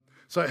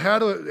So how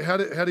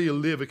do you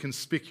live a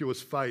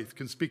conspicuous faith?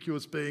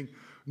 Conspicuous being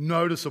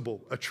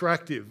noticeable,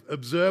 attractive,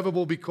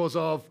 observable because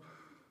of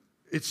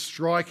its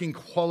striking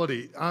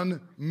quality,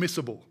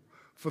 unmissable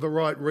for the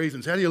right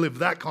reasons. How do you live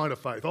that kind of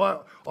faith?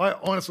 I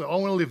honestly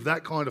want to live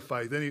that kind of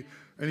faith.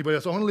 Anybody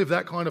else? I want to live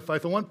that kind of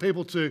faith. I want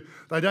people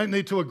they don't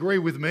need to agree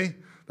with me.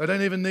 They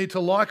don't even need to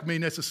like me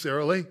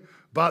necessarily.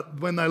 But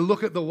when they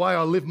look at the way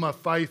I live my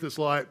faith, it's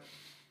like,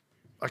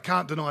 I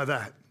can't deny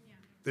that. Yeah.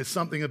 There's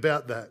something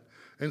about that.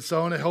 And so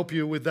I want to help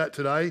you with that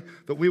today,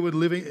 that we would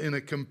live in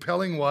a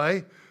compelling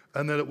way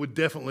and that it would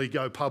definitely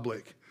go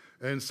public.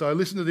 And so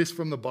listen to this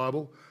from the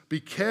Bible.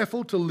 Be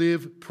careful to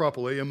live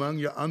properly among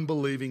your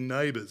unbelieving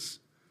neighbours.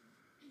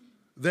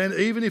 Then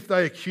even if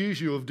they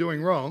accuse you of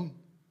doing wrong,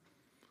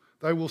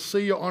 they will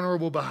see your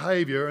honourable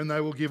behaviour and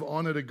they will give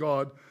honour to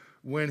God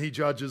when he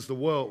judges the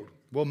world.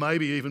 Well,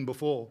 maybe even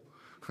before.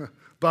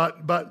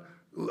 But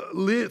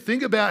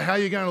think about how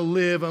you're going to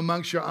live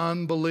amongst your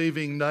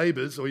unbelieving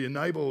neighbours or your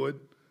neighbourhood,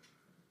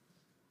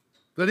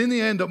 that in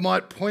the end it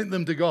might point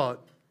them to God.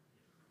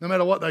 No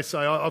matter what they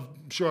say. I'm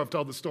sure I've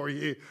told the story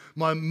here.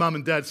 My mum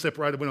and dad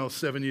separated when I was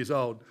 7 years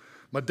old.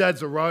 My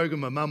dad's a rogue and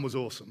my mum was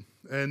awesome.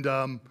 And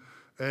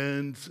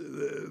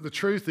the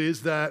truth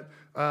is that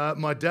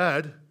my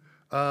dad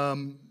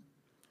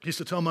used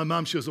to tell my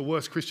mum she was the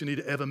worst Christian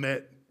he'd ever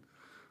met.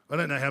 I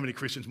don't know how many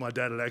Christians my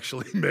dad had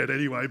actually met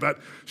anyway, but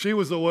she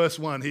was the worst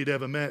one he'd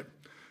ever met.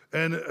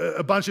 And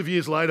a bunch of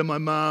years later, my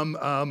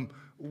mum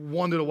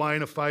wandered away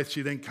in her faith.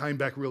 She then came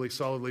back really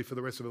solidly for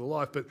the rest of her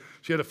life. But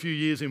she had a few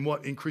years in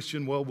what in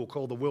Christian world we'll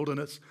call the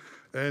wilderness.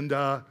 And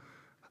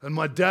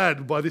my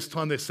dad, by this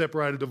time they're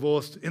separated,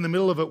 divorced. In the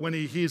middle of it, when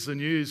he hears the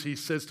news, he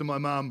says to my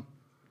mum,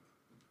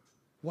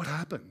 "What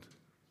happened?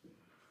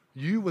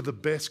 You were the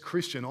best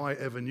Christian I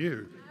ever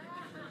knew."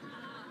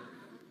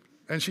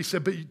 And she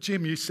said, "But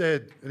Jim, you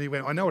said," and he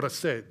went, "I know what I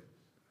said,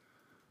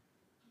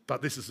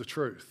 but this is the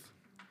truth."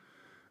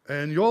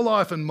 And your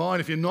life and mine,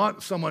 if you're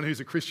not someone who's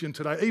a Christian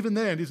today, even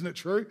then, isn't it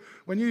true?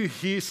 When you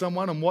hear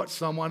someone and watch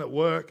someone at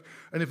work,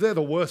 and if they're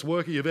the worst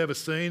worker you've ever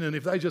seen, and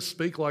if they just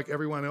speak like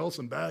everyone else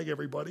and bag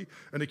everybody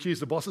and accuse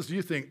the bosses, do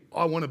you think,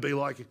 I want to be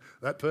like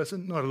that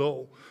person? Not at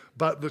all.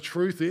 But the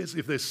truth is,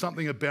 if there's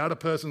something about a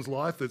person's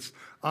life that's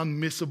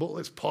unmissable,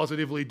 it's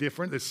positively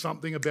different, there's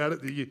something about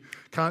it that you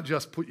can't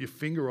just put your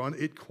finger on,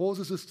 it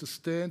causes us to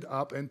stand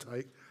up and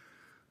take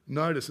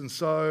notice. And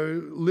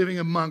so living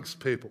amongst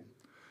people.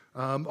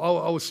 I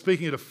was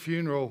speaking at a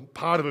funeral,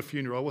 part of a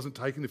funeral. I wasn't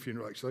taking the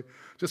funeral actually,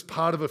 just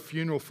part of a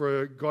funeral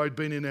for a guy who'd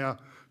been in our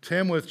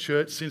Tamworth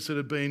church since it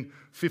had been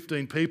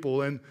 15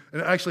 people. And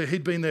actually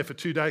he'd been there for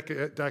 2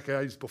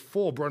 decades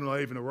before Bron and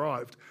I even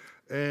arrived.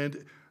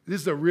 And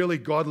this is a really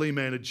godly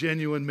man, a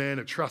genuine man,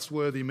 a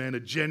trustworthy man, a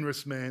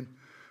generous man,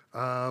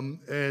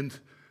 and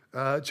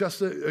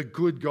just a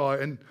good guy.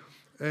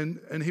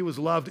 And he was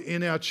loved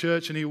in our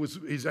church, and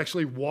he's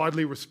actually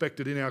widely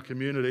respected in our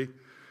community.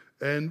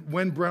 And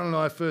when Brown and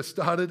I first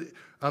started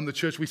the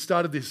church, we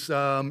started this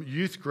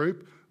youth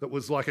group that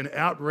was like an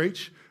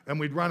outreach, and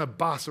we'd run a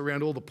bus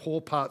around all the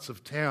poor parts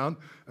of town,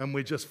 and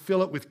we'd just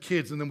fill it with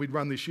kids, and then we'd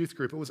run this youth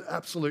group. It was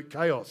absolute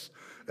chaos.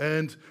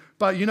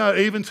 But you know,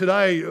 even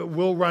today,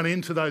 we'll run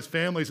into those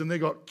families, and they've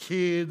got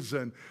kids,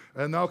 and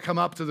they'll come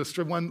up to the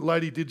street. One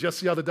lady did just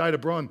the other day to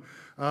Bron,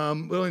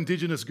 little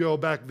Indigenous girl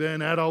back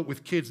then, adult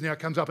with kids, now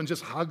comes up and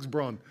just hugs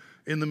Bron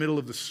in the middle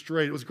of the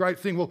street. It was a great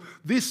thing. Well,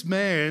 this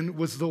man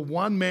was the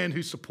one man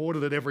who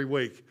supported it every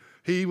week.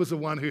 He was the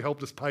one who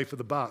helped us pay for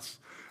the bus.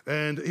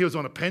 And he was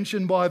on a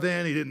pension by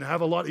then. He didn't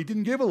have a lot. He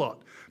didn't give a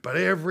lot. But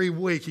every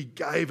week he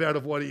gave out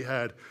of what he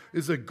had.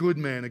 He's a good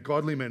man, a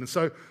godly man. And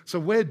so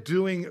we're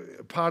doing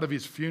part of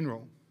his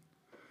funeral.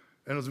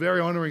 And it was a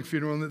very honouring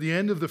funeral. And at the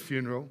end of the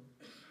funeral,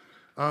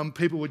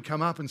 people would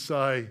come up and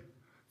say,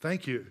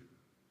 "Thank you.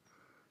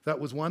 That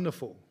was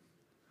wonderful.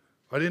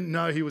 I didn't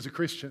know he was a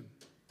Christian."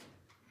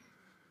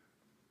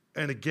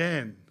 And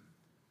again,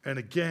 and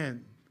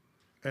again,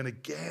 and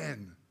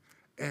again,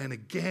 and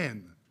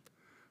again,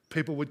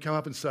 people would come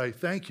up and say,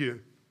 "Thank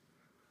you.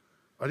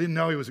 I didn't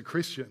know he was a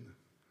Christian."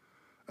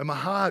 And my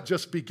heart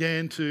just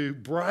began to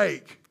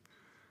break.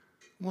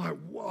 I'm like,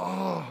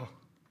 whoa.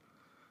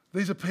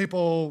 These are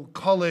people,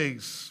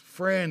 colleagues,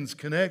 friends,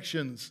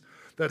 connections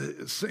that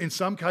in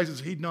some cases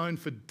he'd known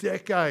for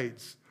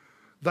decades.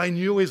 They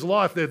knew his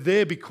life. They're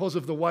there because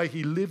of the way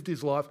he lived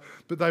his life,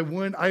 but they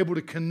weren't able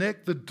to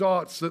connect the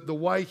dots that the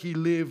way he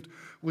lived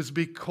was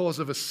because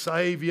of a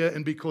Saviour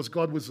and because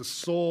God was the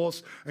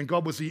source and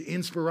God was the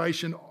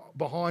inspiration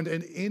behind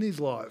and in his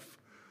life.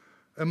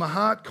 And my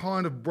heart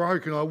kind of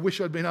broke, and I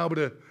wish I'd been able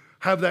to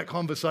have that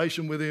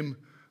conversation with him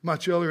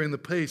much earlier in the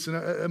piece. And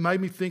it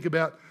made me think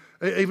about,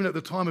 even at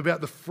the time,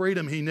 about the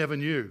freedom he never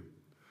knew.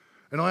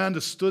 And I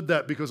understood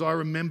that because I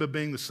remember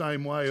being the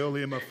same way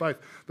early in my faith.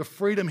 The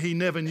freedom he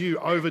never knew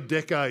over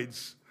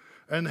decades,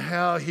 and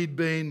how he'd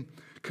been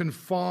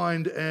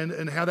confined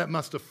and how that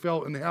must have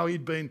felt and how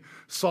he'd been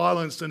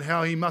silenced and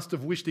how he must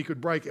have wished he could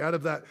break out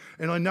of that.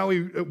 And I know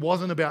it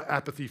wasn't about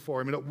apathy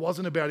for him and it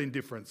wasn't about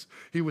indifference.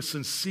 He was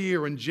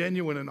sincere and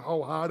genuine and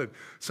wholehearted.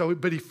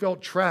 But he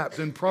felt trapped.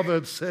 And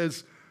Proverbs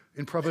says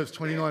in Proverbs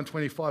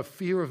 29:25,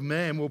 fear of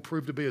man will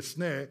prove to be a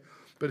snare,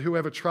 but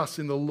whoever trusts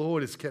in the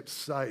Lord is kept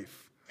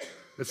safe.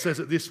 It says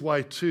it this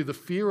way too, the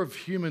fear of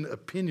human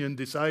opinion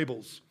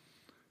disables.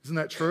 Isn't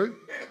that true?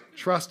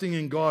 Trusting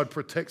in God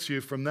protects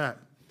you from that.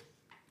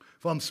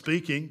 If I'm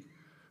speaking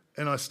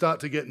and I start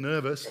to get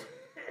nervous,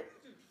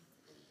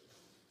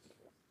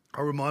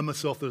 I remind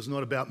myself that it's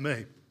not about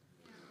me.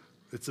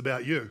 It's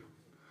about you.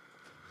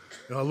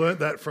 And I learnt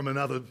that from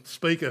another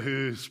speaker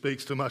who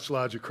speaks to much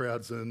larger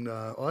crowds than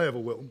I ever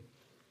will.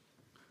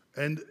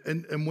 And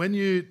when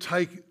you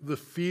take the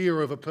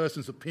fear of a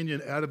person's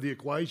opinion out of the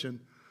equation,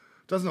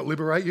 doesn't it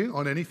liberate you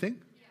on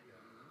anything?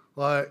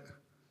 Like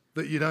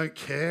that you don't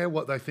care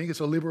what they think. It's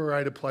a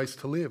liberated place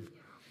to live.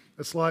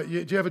 It's like,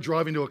 do you ever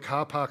drive into a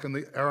car park and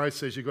the arrow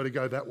says you've got to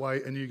go that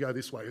way and you go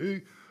this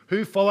way?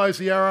 Who follows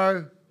the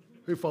arrow?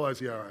 Who follows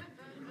the arrow?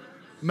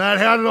 Matt,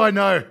 how did I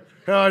know?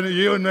 How I knew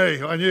you and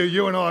me. I knew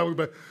you and I would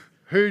be.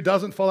 Who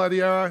doesn't follow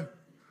the arrow?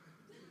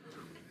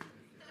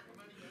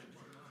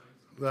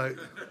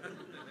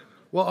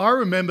 Well, I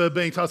remember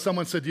being told,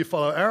 someone said, do you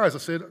follow arrows? I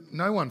said,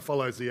 no one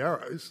follows the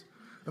arrows.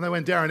 And they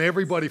went, Darren,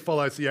 everybody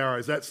follows the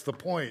arrows. That's the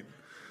point.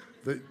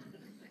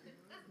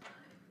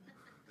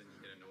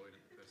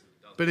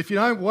 But if you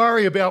don't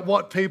worry about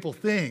what people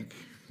think,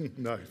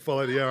 no,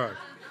 follow the arrow.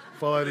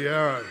 Follow the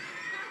arrow.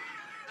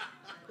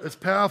 It's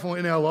powerful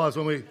in our lives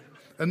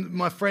and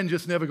my friend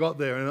just never got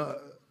there. And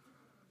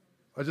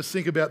I just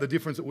think about the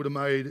difference it would have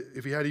made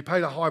if he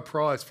paid a high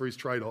price for his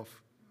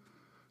trade-off.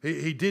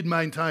 He did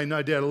maintain,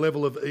 no doubt, a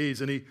level of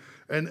ease and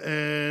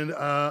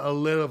a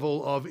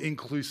level of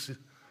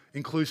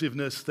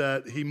inclusiveness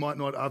that he might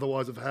not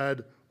otherwise have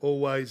had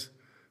always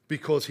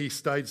because he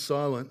stayed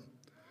silent.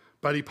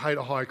 But he paid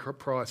a high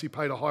price. He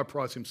paid a high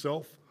price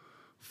himself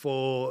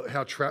for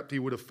how trapped he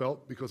would have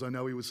felt because I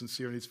know he was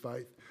sincere in his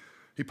faith.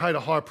 He paid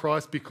a high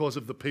price because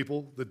of the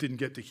people that didn't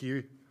get to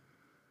hear.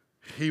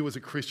 He was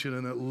a Christian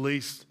and at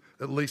least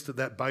at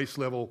that base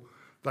level,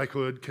 they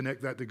could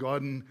connect that to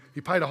God. And he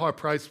paid a high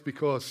price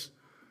because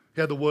he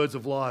had the words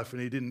of life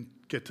and he didn't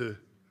get to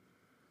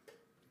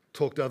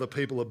talk to other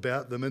people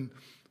about them.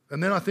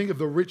 And then I think of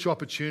the rich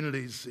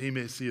opportunities he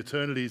missed, the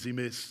eternities he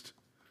missed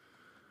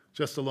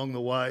just along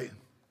the way.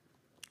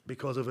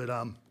 Because of it,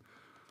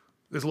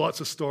 there's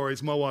lots of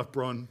stories. My wife,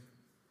 Bron,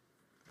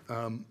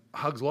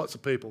 hugs lots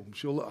of people.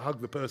 She'll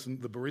hug the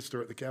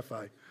barista at the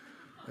cafe.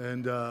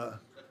 And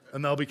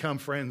they'll become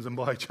friends and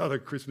buy each other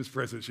Christmas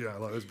presents. Yeah,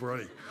 like it's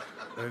Bronny.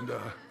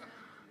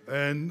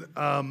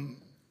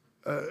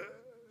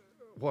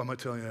 Why am I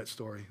telling you that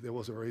story? There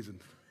was a reason.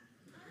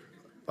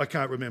 I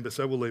can't remember,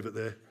 so we'll leave it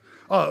there.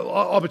 Oh,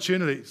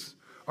 opportunities.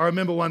 I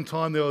remember one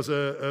time there was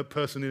a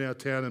person in our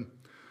town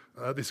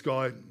and this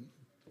guy...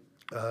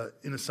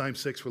 in a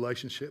same-sex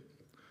relationship.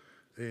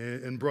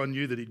 And Bron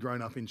knew that he'd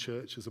grown up in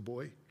church as a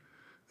boy.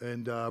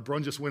 And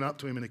Bron just went up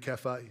to him in a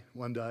cafe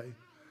one day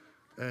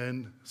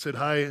and said,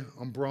 hey,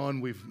 I'm Bron,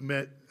 we've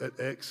met at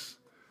X.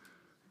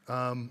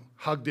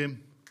 Hugged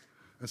him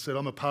and said,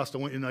 I'm a pastor,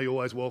 I want you to know you're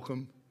always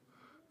welcome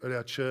at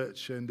our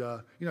church. And,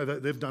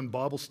 they've done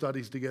Bible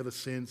studies together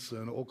since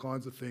and all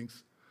kinds of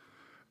things.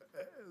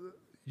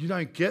 You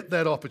don't get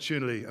that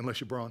opportunity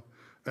unless you're Bron.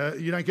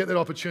 You don't get that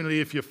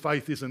opportunity if your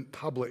faith isn't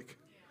public.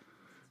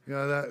 You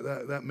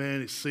know, that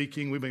man is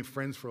seeking. We've been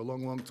friends for a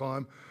long, long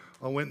time.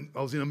 I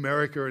was in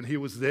America and he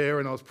was there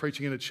and I was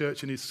preaching in a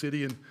church in his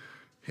city and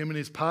him and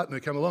his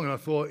partner came along and I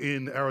thought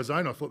in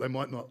Arizona, I thought they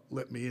might not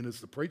let me in as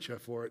the preacher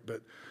for it.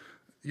 But,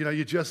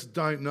 you just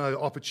don't know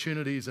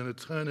opportunities and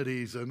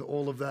eternities and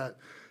all of that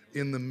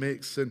in the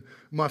mix. And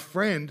my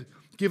friend,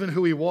 given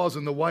who he was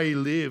and the way he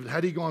lived,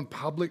 had he gone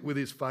public with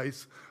his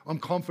faith, I'm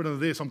confident of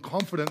this. I'm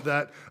confident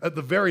that at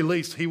the very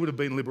least he would have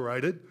been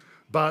liberated.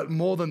 But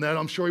more than that,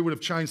 I'm sure he would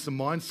have changed some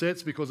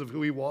mindsets because of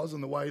who he was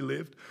and the way he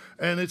lived.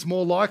 And it's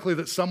more likely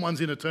that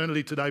someone's in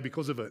eternity today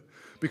because of it.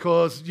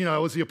 Because,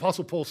 as the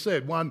Apostle Paul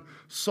said, one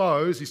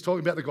sows, he's talking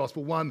about the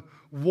gospel, one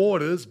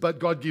waters, but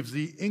God gives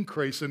the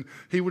increase. And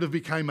he would have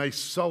become a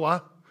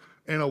sower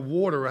and a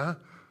waterer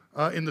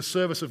in the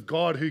service of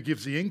God who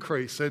gives the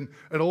increase. And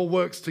it all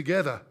works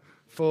together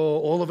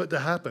for all of it to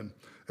happen.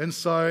 And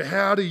so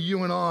how do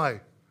you and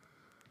I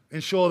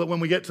ensure that when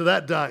we get to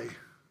that day,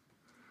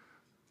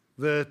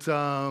 that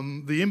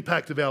the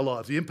impact of our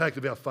lives, the impact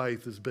of our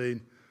faith has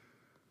been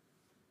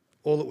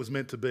all it was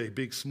meant to be,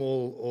 big,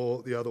 small,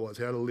 or the otherwise,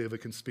 how to live a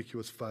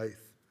conspicuous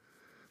faith.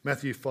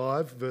 Matthew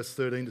 5, verse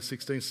 13 to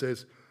 16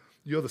 says,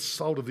 you're the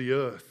salt of the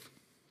earth.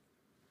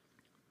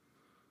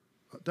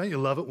 Don't you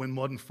love it when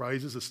modern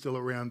phrases are still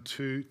around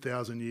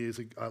 2,000 years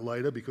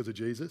later because of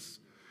Jesus?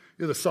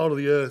 You're the salt of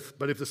the earth,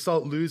 but if the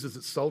salt loses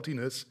its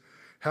saltiness,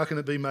 how can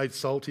it be made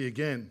salty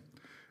again?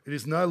 It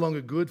is no longer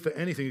good for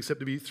anything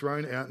except to be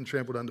thrown out and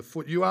trampled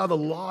underfoot. You are the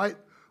light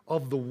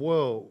of the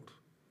world.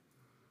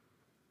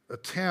 A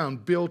town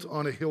built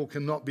on a hill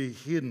cannot be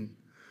hidden.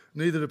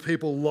 Neither do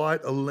people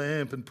light a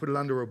lamp and put it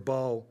under a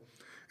bowl.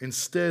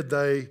 Instead,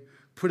 they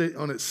put it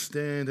on its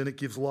stand and it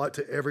gives light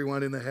to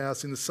everyone in the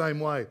house. In the same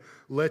way,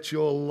 let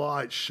your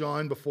light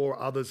shine before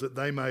others that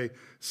they may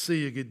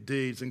see your good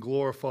deeds and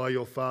glorify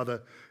your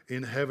Father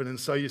in heaven. And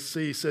so you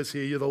see, he says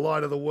here, you're the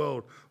light of the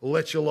world.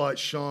 Let your light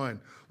shine.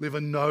 Live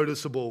a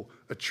noticeable,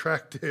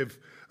 attractive,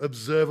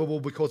 observable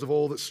because of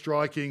all that's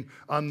striking,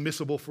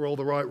 unmissable for all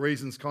the right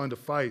reasons kind of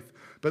faith.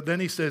 But then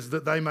he says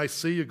that they may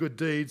see your good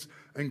deeds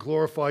and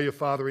glorify your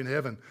Father in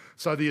heaven.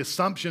 So the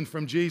assumption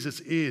from Jesus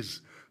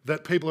is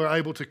that people are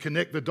able to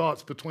connect the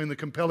dots between the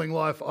compelling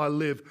life I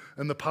live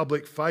and the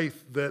public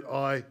faith that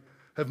I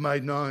have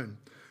made known.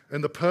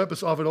 And the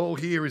purpose of it all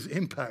here is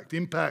impact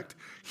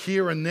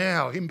here and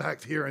now,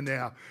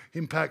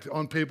 impact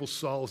on people's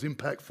souls,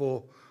 impact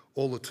for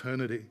all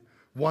eternity.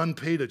 1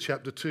 Peter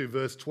chapter 2,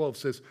 verse 12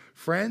 says,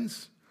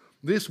 friends,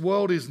 this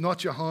world is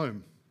not your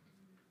home.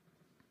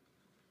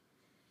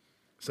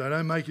 So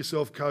don't make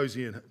yourself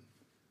cozy in it.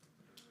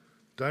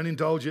 Don't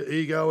indulge your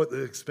ego at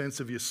the expense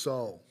of your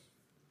soul.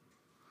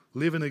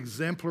 Live an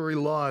exemplary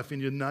life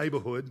in your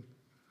neighbourhood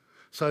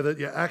so that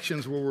your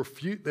actions will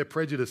refute their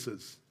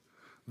prejudices.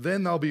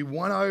 Then they'll be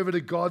won over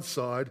to God's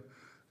side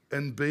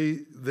and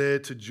be there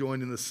to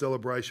join in the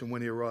celebration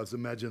when he arrives.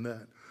 Imagine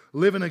that.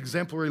 Live an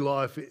exemplary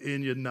life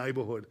in your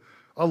neighbourhood.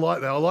 I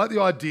like that. I like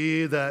the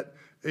idea that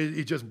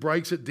it just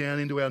breaks it down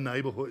into our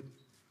neighbourhood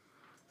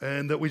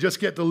and that we just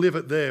get to live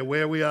it there,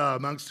 where we are,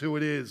 amongst who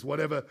it is,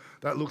 whatever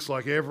that looks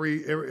like,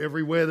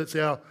 everywhere that's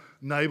our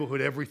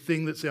neighbourhood,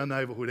 everything that's our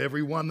neighbourhood,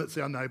 everyone that's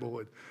our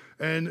neighbourhood.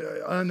 And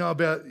I don't know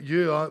about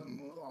you,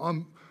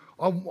 I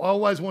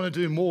always want to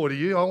do more. Do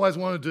you? I always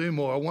want to do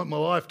more. I want my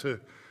life to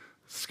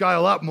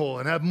scale up more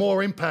and have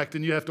more impact,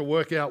 and you have to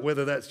work out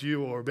whether that's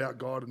you or about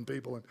God and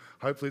people, and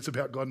hopefully it's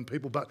about God and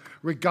people. But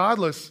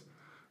regardless,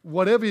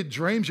 whatever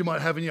dreams you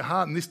might have in your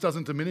heart, and this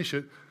doesn't diminish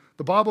it,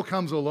 the Bible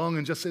comes along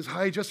and just says,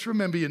 hey, just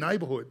remember your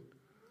neighbourhood.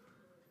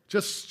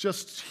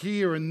 Just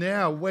here and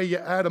now, where you're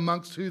at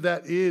amongst who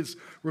that is.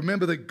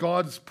 Remember that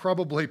God's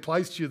probably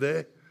placed you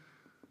there.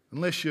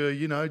 Unless you're,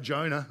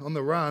 Jonah on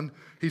the run,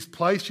 he's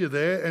placed you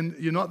there and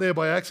you're not there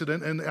by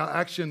accident, and our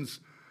actions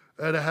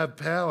are to have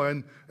power.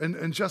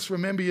 And just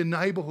remember your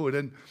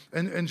neighbourhood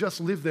and just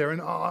live there.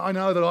 And I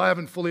know that I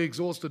haven't fully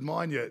exhausted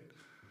mine yet.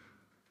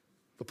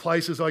 The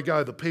places I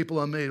go, the people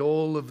I meet,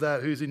 all of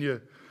that, who's in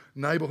your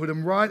neighbourhood.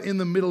 And right in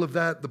the middle of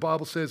that, the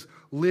Bible says,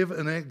 live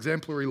an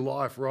exemplary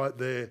life right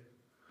there.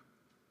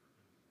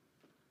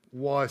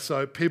 Why?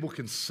 So people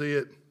can see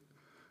it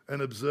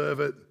and observe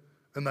it,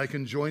 and they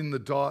can join the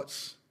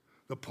dots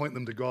that point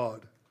them to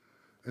God.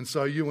 And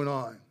so you and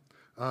I,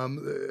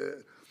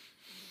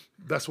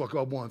 that's what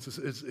God wants.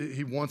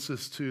 He wants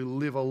us to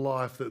live a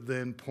life that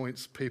then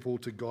points people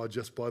to God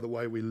just by the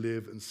way we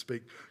live and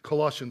speak.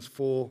 Colossians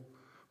 4,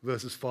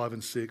 verses 5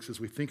 and 6, as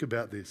we think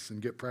about this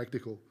and get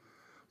practical.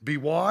 Be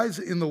wise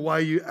in the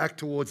way you act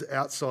towards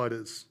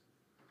outsiders.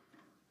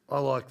 I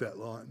like that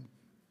line.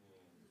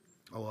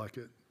 I like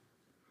it.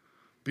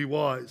 Be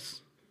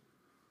wise.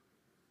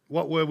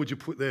 What word would you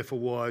put there for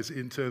wise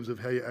in terms of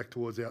how you act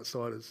towards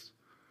outsiders?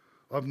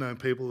 I've known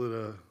people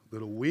that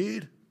are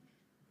weird.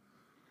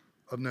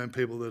 I've known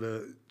people that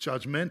are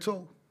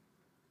judgmental.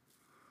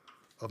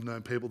 I've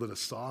known people that are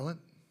silent.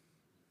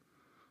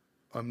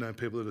 I've known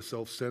people that are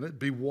self-centered.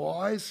 Be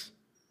wise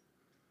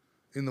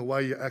in the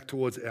way you act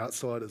towards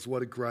outsiders.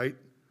 What a great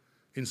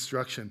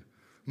instruction.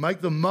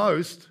 Make the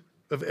most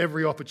of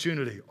every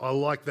opportunity. I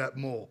like that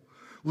more.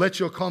 Let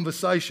your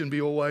conversation be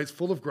always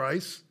full of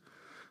grace,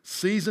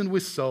 seasoned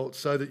with salt,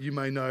 so that you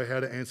may know how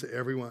to answer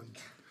everyone.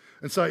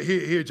 And so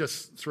here are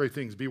just three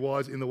things. Be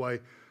wise in the way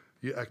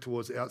you act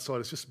towards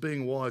outsiders. Just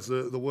being wise.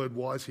 The word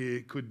wise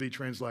here could be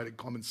translated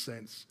common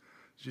sense.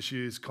 Just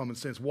use common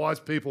sense.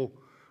 Wise people,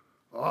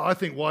 I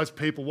think wise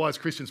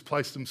Christians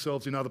place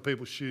themselves in other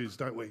people's shoes,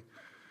 don't we?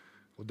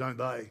 Or don't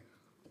they?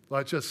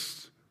 Like,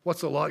 just,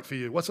 what's it like for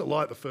you? What's it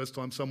like the first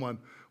time someone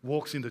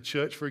walks into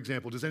church, for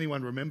example? Does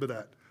anyone remember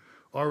that?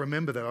 I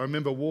remember that. I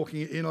remember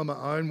walking in on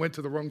my own, went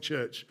to the wrong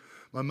church.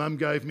 My mum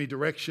gave me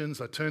directions.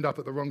 I turned up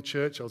at the wrong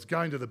church. I was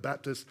going to the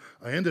Baptist.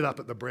 I ended up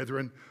at the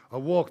Brethren. I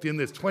walked in.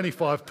 There's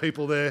 25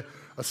 people there.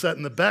 I sat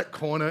in the back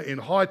corner in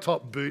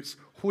high-top boots,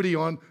 hoodie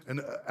on, and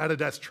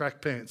Adidas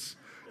track pants.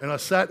 And I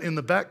sat in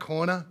the back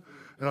corner,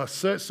 and I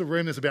searched the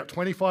room. There's about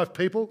 25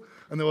 people,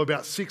 and there were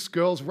about 6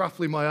 girls,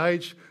 roughly my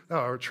age. They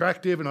were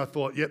attractive, and I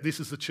thought, yep, this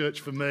is the church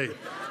for me.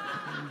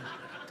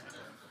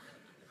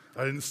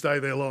 I didn't stay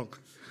there long.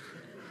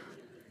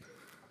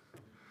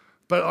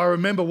 But I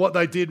remember what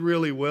they did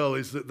really well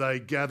is that they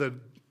gathered,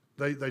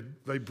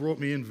 they brought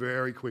me in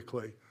very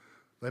quickly.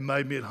 They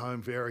made me at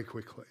home very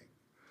quickly.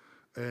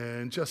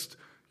 And just,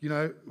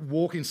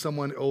 walk in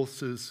someone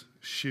else's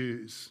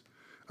shoes.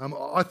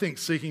 I think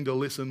seeking to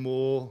listen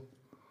more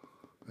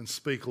and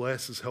speak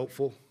less is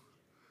helpful.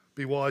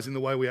 Be wise in the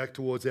way we act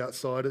towards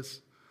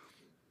outsiders.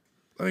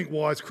 I think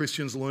wise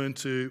Christians learn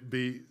to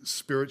be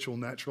spiritual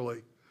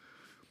naturally.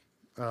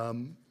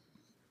 Again,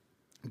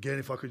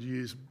 if I could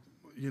use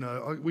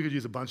we could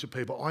use a bunch of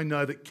people. I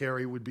know that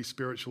Kerry would be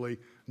spiritually,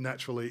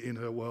 naturally in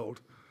her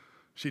world.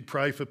 She'd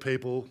pray for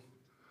people,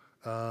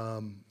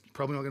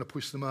 probably not going to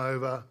push them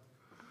over,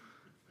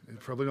 and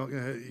probably not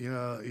going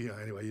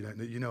to, anyway,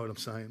 you know what I'm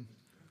saying.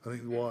 I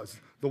think the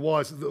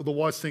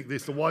wise think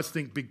this, the wise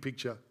think big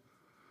picture.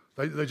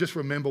 They just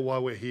remember why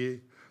we're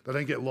here. They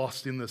don't get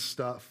lost in the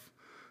stuff.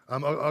 I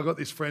got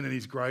this friend and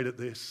he's great at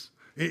this.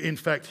 In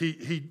fact,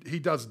 he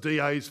does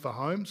DAs for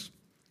homes,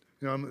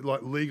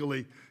 like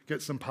legally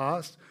gets them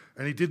passed.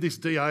 And he did this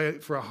DA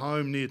for a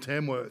home near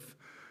Tamworth.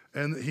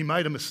 And he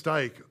made a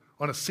mistake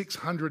on a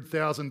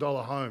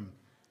 $600,000 home.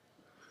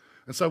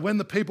 And so when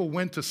the people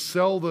went to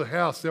sell the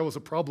house, there was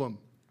a problem.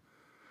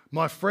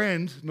 My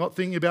friend, not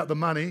thinking about the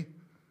money,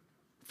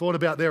 thought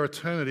about their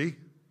eternity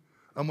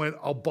and went,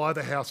 I'll buy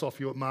the house off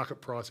you at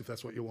market price if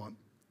that's what you want.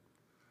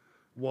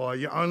 Why?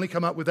 You only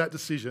come up with that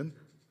decision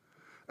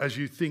as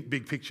you think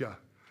big picture.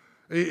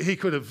 He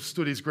could have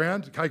stood his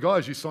ground. Okay,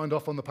 guys, you signed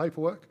off on the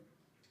paperwork.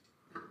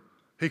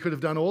 He could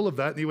have done all of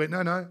that. And he went,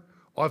 no,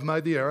 I've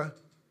made the error.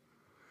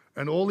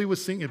 And all he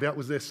was thinking about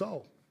was their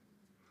soul.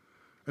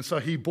 And so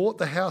he bought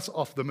the house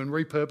off them and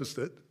repurposed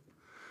it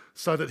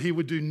so that he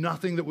would do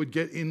nothing that would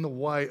get in the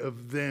way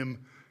of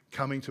them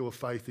coming to a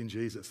faith in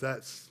Jesus.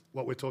 That's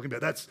what we're talking about.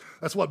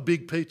 That's what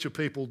big picture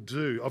people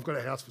do. I've got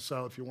a house for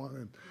sale if you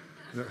want.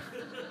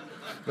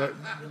 But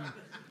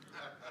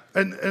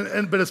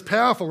it's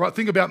powerful, right?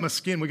 Think about my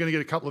skin. We're going to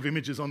get a couple of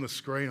images on the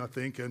screen, I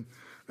think. And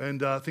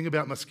think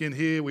about my skin.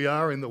 Here we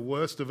are in the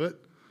worst of it.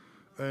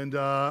 And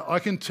I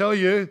can tell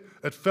you,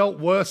 it felt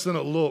worse than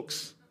it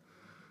looks.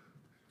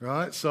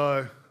 Right?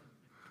 So,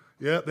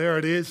 yeah, there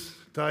it is.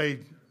 Day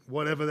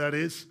whatever that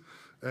is.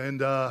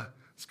 And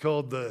it's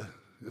called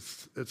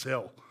it's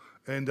hell.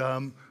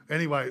 And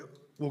anyway,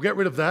 we'll get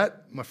rid of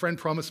that. My friend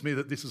promised me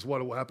that this is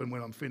what will happen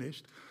when I'm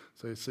finished.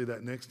 So you see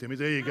that next image.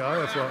 There you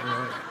go. That's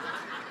right.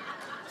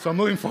 So I'm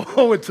looking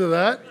forward to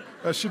that.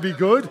 That should be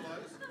good.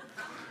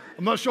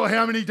 I'm not sure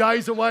how many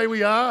days away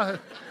we are.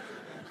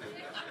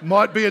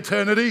 Might be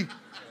eternity.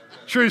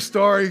 True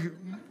story.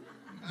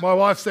 My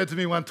wife said to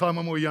me one time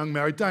when we were young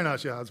married, don't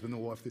ask your husband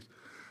or wife this.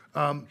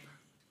 I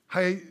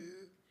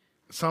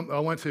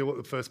won't tell you what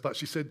the first, but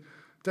she said,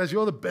 Daz,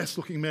 you're the best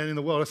looking man in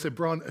the world. I said,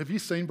 Brian, have you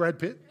seen Brad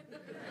Pitt?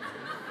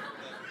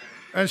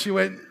 And she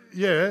went,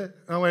 yeah.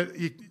 I went,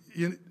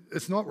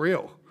 it's not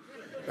real.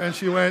 And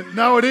she went,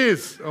 no, it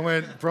is. I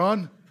went,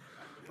 Brian,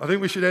 I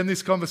think we should end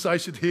this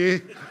conversation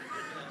here,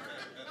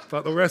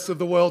 but the rest of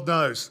the world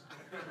knows.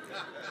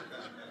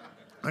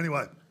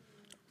 Anyway,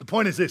 the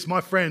point is this.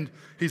 My friend,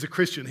 he's a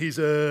Christian. He's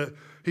a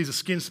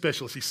skin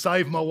specialist. He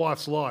saved my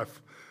wife's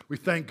life. We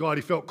thank God.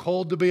 He felt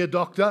called to be a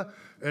doctor,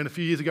 and a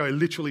few years ago, he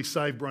literally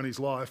saved Bronnie's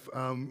life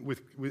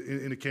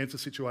in a cancer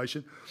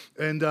situation.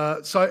 And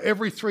so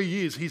every 3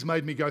 years, he's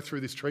made me go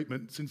through this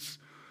treatment since,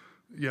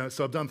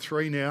 so I've done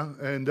 3 now,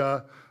 and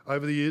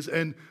over the years.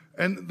 And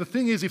the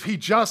thing is, if he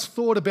just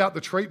thought about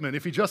the treatment,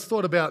 if he just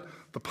thought about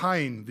the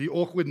pain, the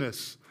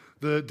awkwardness,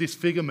 the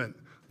disfigurement,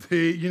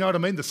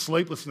 the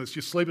sleeplessness,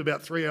 you sleep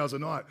about 3 hours a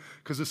night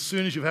because as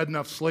soon as you've had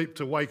enough sleep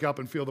to wake up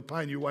and feel the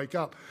pain, you wake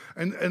up.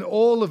 And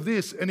all of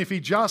this, and if he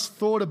just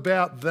thought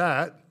about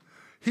that,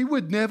 he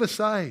would never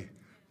say,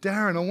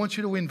 Darren, I want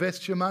you to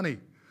invest your money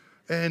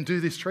and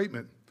do this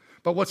treatment.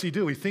 But what's he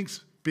do? He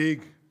thinks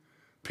big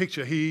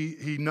picture.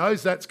 He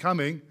knows that's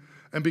coming,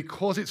 and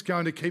because it's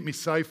going to keep me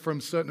safe from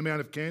a certain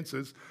amount of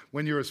cancers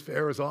when you're as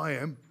fair as I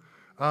am,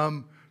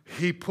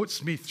 he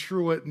puts me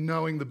through it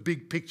knowing the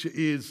big picture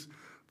is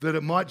that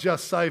it might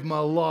just save my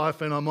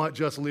life and I might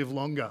just live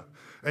longer.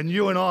 And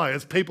you and I,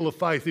 as people of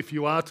faith, if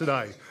you are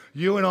today,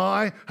 you and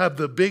I have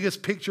the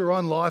biggest picture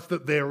on life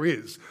that there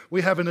is.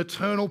 We have an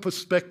eternal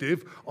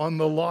perspective on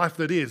the life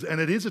that is. And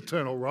it is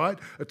eternal, right?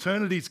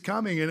 Eternity's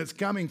coming and it's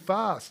coming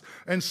fast.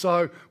 And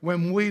so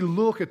when we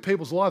look at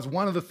people's lives,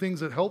 one of the things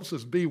that helps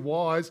us be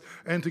wise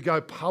and to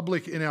go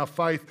public in our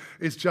faith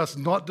is just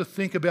not to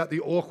think about the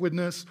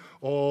awkwardness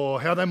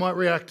or how they might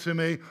react to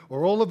me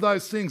or all of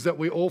those things that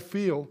we all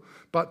feel,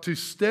 but to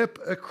step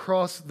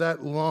across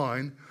that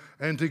line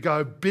and to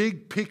go,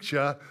 big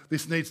picture,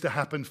 this needs to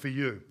happen for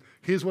you.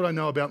 Here's what I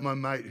know about my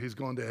mate who's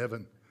gone to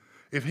heaven.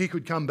 If he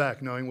could come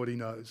back knowing what he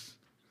knows,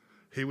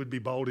 he would be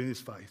bold in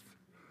his faith.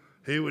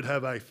 He would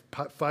have a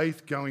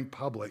faith going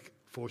public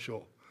for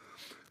sure.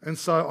 And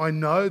so I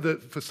know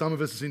that for some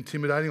of us it's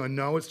intimidating. I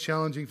know it's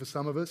challenging for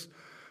some of us,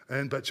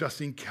 but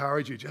just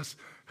encourage you, just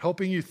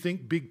helping you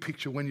think big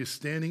picture when you're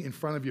standing in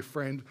front of your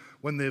friend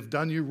when they've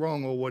done you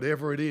wrong or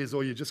whatever it is,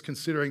 or you're just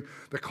considering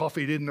the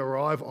coffee didn't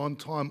arrive on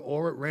time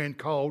or it ran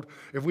cold.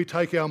 If we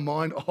take our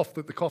mind off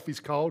that the coffee's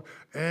cold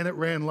and it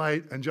ran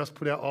late and just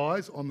put our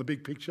eyes on the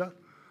big picture,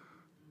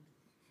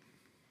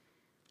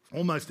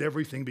 almost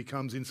everything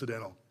becomes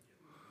incidental.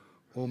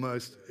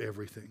 Almost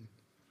everything.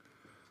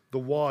 The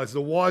wise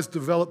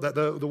develop that.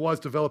 The wise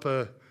develop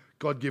a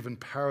God-given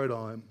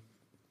paradigm.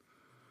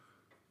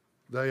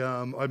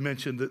 I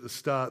mentioned at the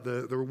start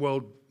the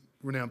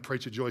world-renowned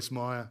preacher Joyce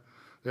Meyer.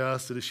 They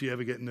asked her, does she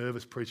ever get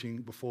nervous preaching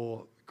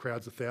before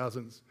crowds of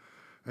thousands?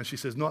 And she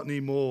says, not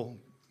anymore.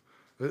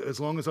 As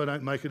long as I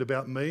don't make it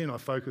about me and I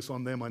focus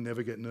on them, I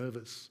never get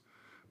nervous.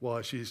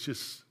 Why? She's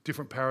just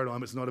different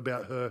paradigm. It's not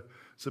about her.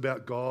 It's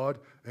about God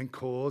and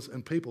cause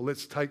and people.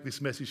 Let's take this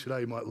message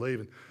today. You might leave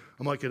and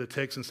I might get a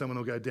text and someone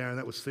will go, Darren,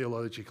 that was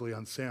theologically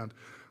unsound.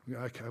 I go,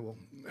 okay, well,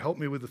 help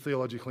me with the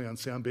theologically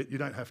unsound bit. You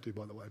don't have to,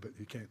 by the way, but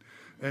you can.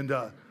 And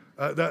that'll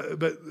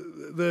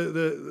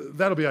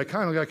be okay.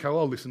 And I'll go, okay, well,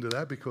 I'll listen to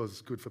that because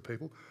it's good for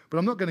people. But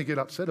I'm not going to get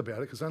upset about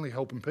it because it's only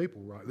helping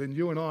people, right? Then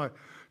you and I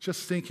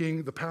just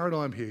thinking the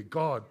paradigm here,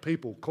 God,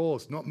 people,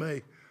 cause, not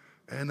me.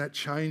 And that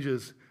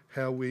changes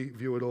how we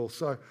view it all.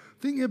 So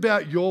thinking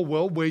about your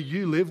world, where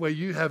you live, where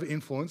you have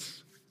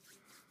influence,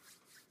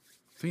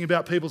 thinking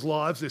about people's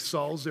lives, their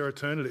souls, their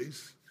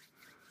eternities.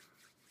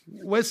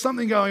 Where's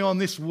something going on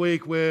this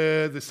week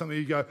where there's something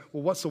you go,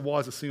 well, what's the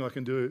wisest thing I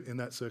can do in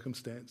that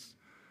circumstance?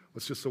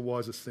 What's just the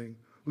wisest thing?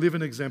 Live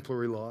an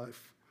exemplary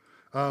life.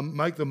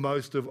 Make the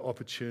most of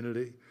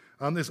opportunity.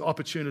 There's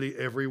opportunity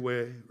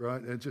everywhere,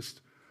 right? And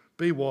just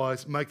be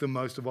wise, make the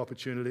most of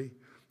opportunity.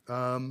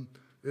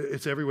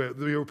 It's everywhere.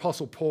 The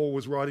Apostle Paul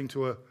was writing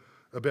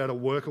about a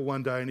worker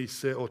one day, and he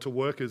said, or to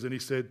workers, and he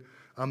said,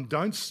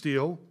 don't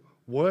steal,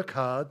 work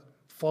hard,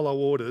 follow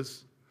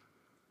orders.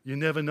 You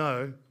never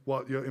know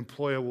what your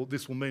employer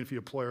this will mean for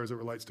your employer as it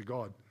relates to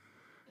God.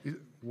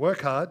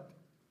 Work hard,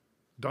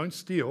 don't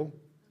steal,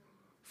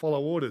 follow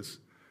orders.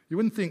 You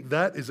wouldn't think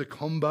that is a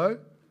combo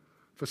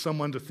for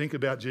someone to think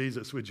about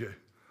Jesus, would you?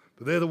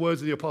 But they're the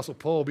words of the Apostle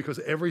Paul, because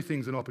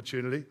everything's an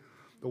opportunity.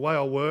 The way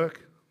I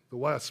work, the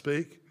way I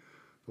speak,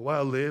 the way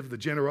I live, the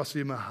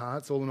generosity of my heart,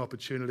 it's all an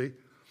opportunity.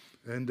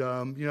 And,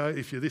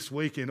 if you're this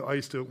weekend, I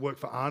used to work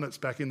for Arnott's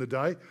back in the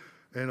day,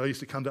 and I used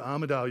to come to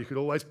Armidale. You could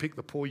always pick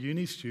the poor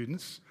uni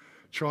students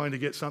trying to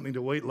get something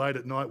to eat late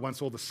at night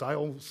once all the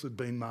sales had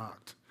been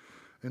marked.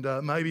 And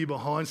maybe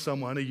behind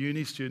someone, a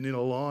uni student in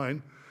a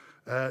line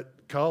at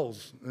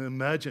Coles. And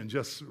imagine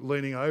just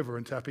leaning over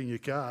and tapping your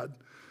card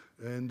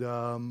and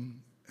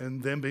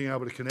then being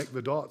able to connect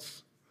the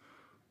dots.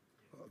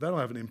 That'll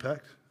have an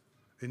impact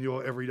in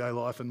your everyday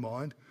life and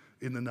mind,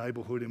 in the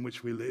neighbourhood in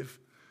which we live,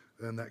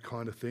 and that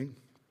kind of thing.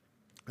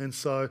 And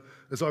so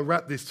as I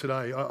wrap this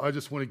today, I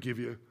just want to give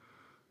you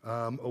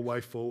a way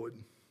forward.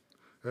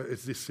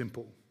 It's this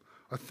simple.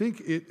 I think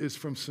it is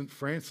from St.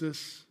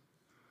 Francis,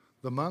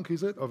 the monk,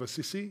 is it, of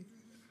Assisi?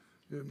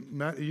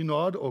 Matt, you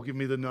nod or give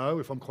me the no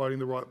if I'm quoting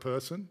the right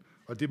person.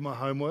 I did my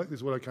homework. This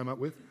is what I came up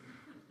with.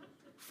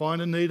 Find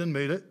a need and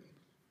meet it.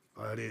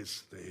 Oh, it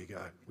is. There you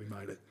go. We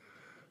made it.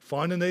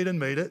 Find a need and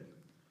meet it.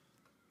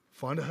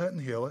 Find a hurt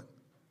and heal it.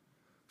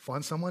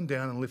 Find someone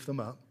down and lift them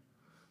up.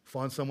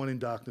 Find someone in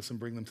darkness and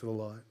bring them to the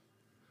light.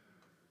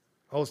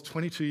 I was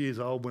 22 years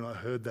old when I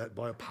heard that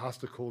by a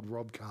pastor called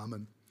Rob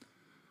Carmen.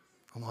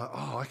 I'm like,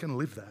 I can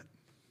live that.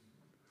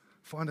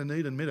 Find a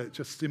need and meet it,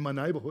 just in my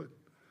neighbourhood.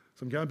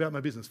 So I'm going about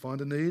my business.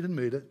 Find a need and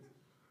meet it.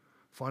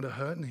 Find a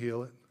hurt and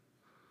heal it.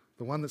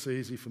 The one that's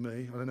easy for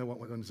me, I don't know what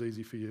one's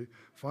easy for you.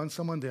 Find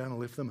someone down and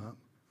lift them up.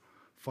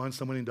 Find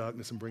someone in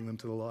darkness and bring them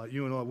to the light.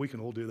 You and I, we can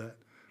all do that.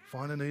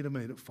 Find a need and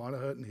meet it. Find a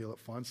hurt and heal it.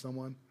 Find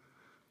someone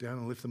down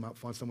and lift them up.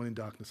 Find someone in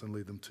darkness and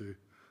lead them to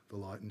the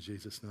light in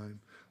Jesus' name.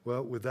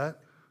 Well, with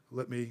that,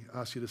 let me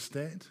ask you to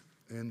stand,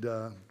 and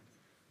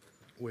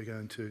we're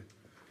going to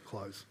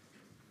close.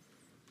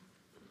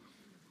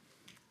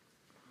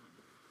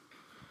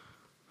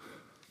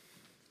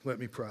 Let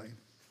me pray.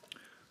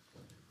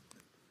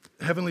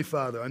 Heavenly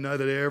Father, I know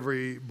that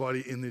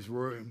everybody in this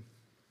room,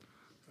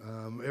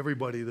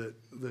 everybody that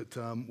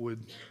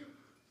would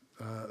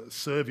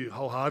serve you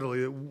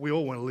wholeheartedly, we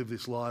all want to live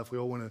this life. We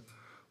all want to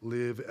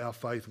live our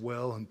faith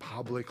well and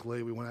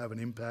publicly. We want to have an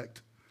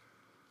impact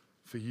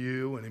for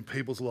you and in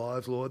people's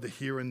lives, Lord, the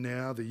here and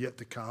now, the yet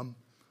to come.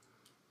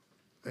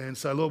 And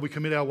so, Lord, we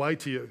commit our way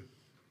to you.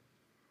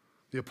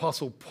 The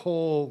Apostle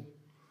Paul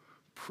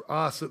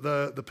asked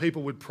that the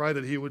people would pray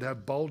that he would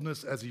have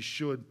boldness as he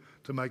should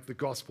to make the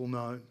gospel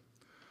known.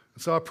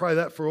 And so I pray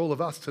that for all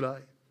of us today,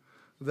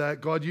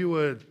 that God, you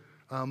would,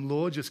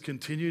 Lord, just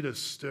continue to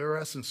stir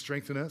us and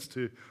strengthen us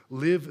to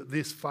live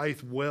this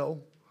faith well,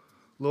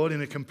 Lord,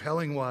 in a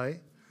compelling way,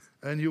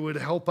 and you would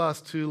help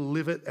us to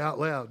live it out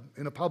loud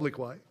in a public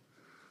way.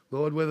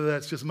 Lord, whether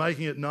that's just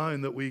making it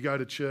known that we go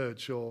to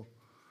church, or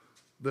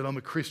that I'm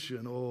a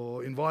Christian,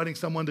 or inviting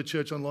someone to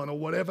church online, or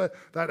whatever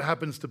that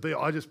happens to be,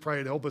 I just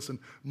pray it help us. And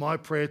my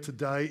prayer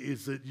today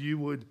is that you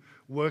would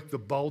work the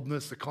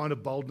boldness, the kind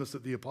of boldness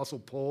that the Apostle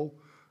Paul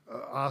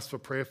asked for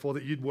prayer for,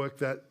 that you'd work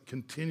that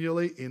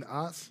continually in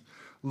us.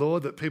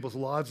 Lord, that people's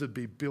lives would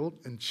be built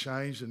and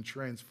changed and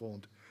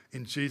transformed.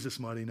 In Jesus'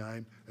 mighty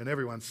name. And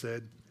everyone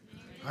said,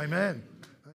 Amen. Amen.